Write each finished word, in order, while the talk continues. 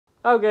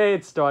Okay,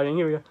 it's starting.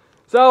 Here we go.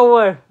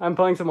 So, I'm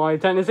playing some Mario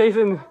Tennis Ace,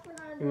 and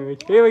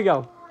here we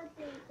go.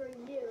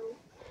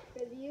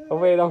 Oh,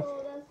 wait,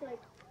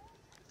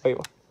 wait.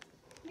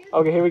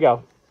 Okay, here we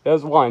go.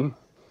 There's 1,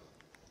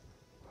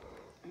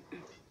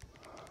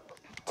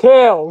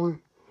 2,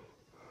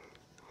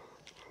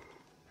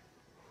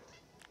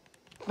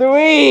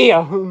 3.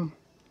 I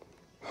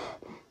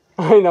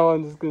know,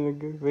 I'm just gonna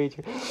go reach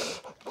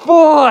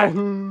 4,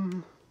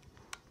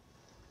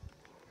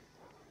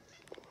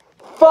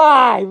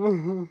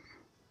 5.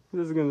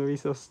 This is gonna be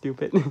so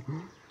stupid.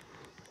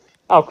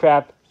 Oh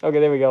crap. Okay,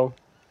 there we go.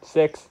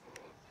 6,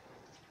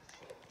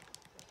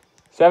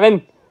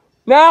 7.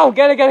 No!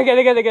 Get it!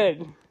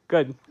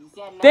 Good.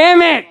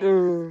 Damn it!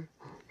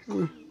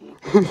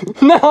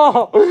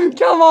 No!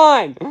 Come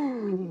on!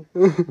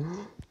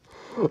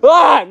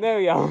 Ah! There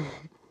we go.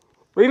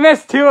 We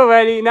missed 2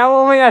 already. Now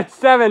we're only at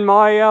 7,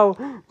 Mario.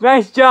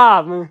 Nice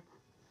job.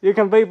 You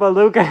complete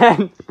Baloo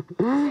again.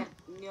 No,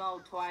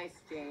 twice,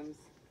 James.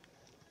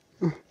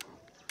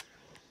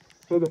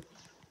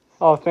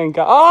 Oh, thank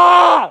God.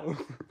 Ah!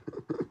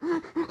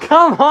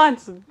 Come on,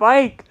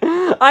 Spike.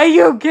 Are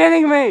you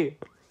kidding me?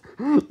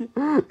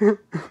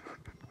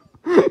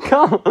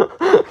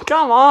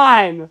 Come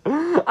on.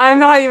 I'm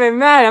not even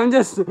mad. I'm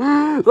just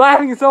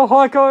laughing so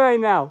hardcore right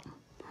now.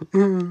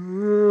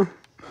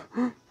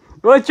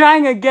 We're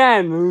trying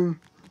again.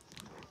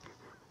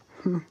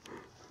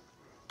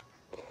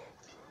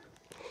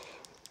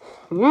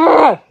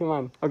 Come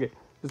on. Okay,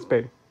 this is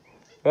better.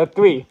 That's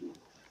 3.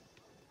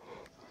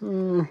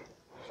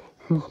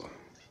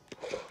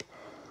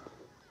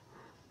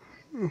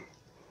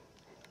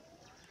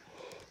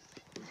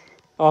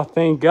 Oh,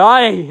 thank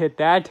God I hit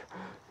that.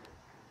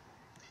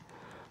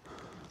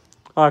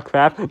 Oh,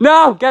 crap.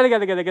 No! Get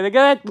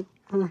it!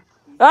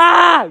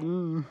 Ah!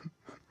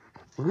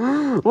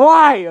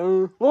 Why?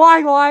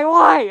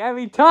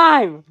 Every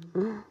time!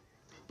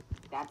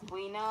 That's what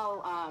we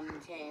know,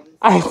 James.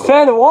 I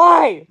said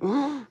why!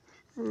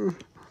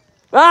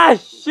 Ah,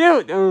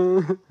 shoot!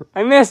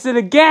 I missed it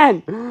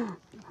again!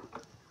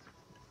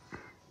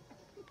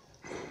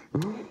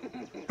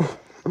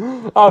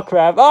 Oh,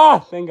 crap. Oh,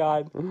 thank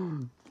God.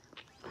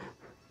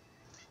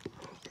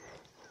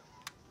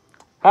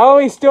 How are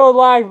we still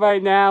alive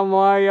right now,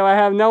 Mario? I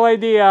have no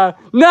idea.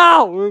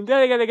 No!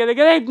 Get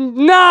it!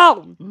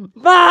 No!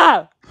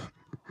 Ah!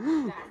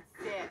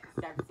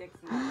 That's 6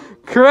 now.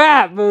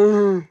 Crap!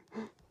 1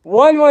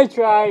 more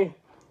try.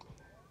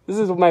 This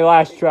is my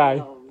last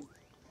try.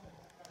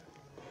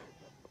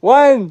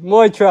 1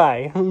 more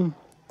try.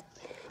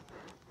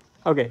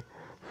 Okay.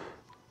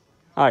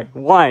 Alright,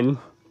 1.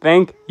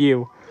 Thank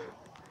you.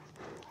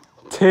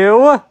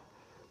 2.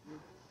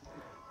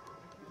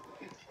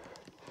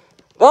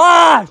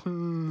 Ah!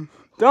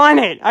 Darn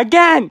it!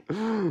 Again!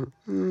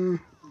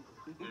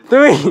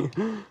 3.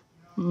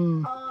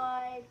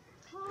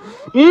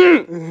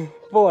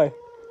 4.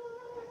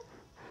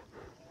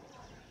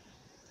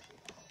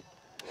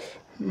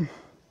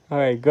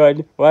 Alright,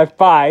 good. We're at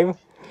 5.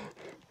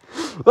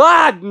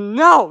 Ah!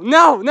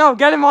 No!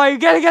 Get it, Mario!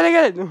 Get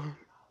it!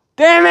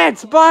 Damn it,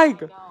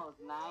 Spike! 9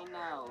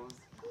 knows.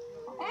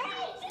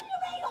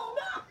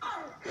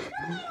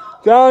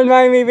 Don't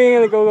mind me being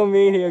in the Google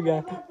Meet here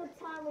again.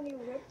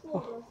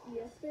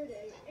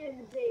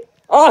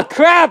 Oh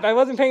crap! I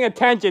wasn't paying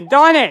attention.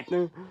 Darn it!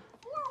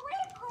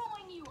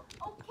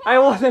 I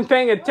wasn't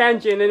paying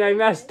attention and I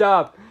messed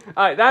up.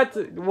 Alright, that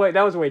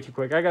was way too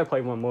quick. I gotta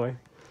play 1 more.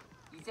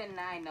 You said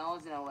 9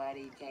 knows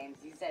already,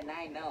 James. You said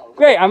 9 knows.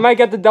 Great, I might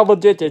get the double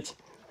digits.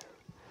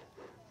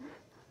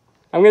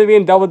 I'm gonna be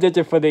in double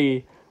digits for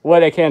the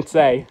what I can't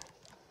say.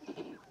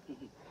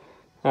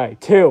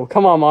 Alright, 2.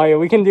 Come on, Mario.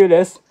 We can do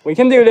this.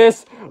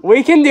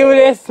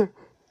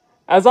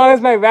 As long as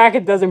my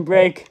racket doesn't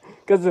break.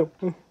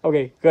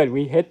 Okay, good.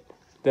 We hit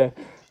the...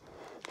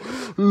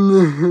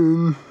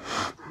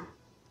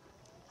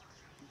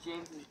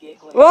 James is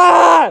giggling.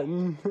 Ah!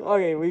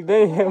 Okay, we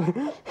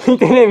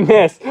didn't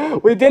miss.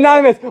 We did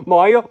not miss.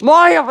 Mario,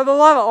 for the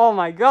love of... Oh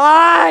my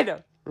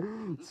God!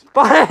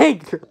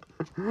 Spike!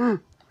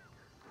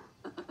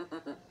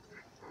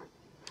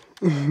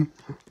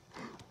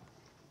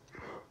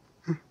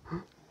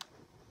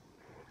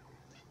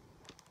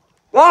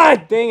 Ah,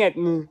 dang it.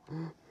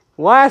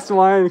 Last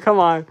one, come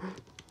on.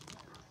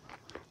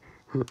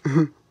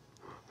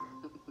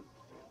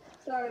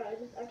 Sorry, I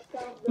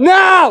stopped.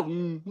 No!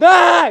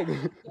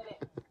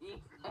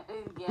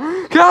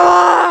 Come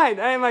on!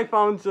 And my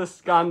phone's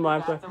just gone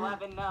left. That's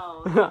 11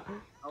 knows. 11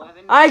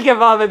 I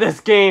give up at this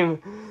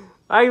game.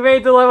 I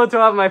made the level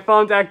 12. My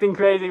phone's acting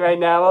crazy right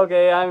now.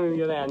 Okay, I'm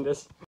gonna end this.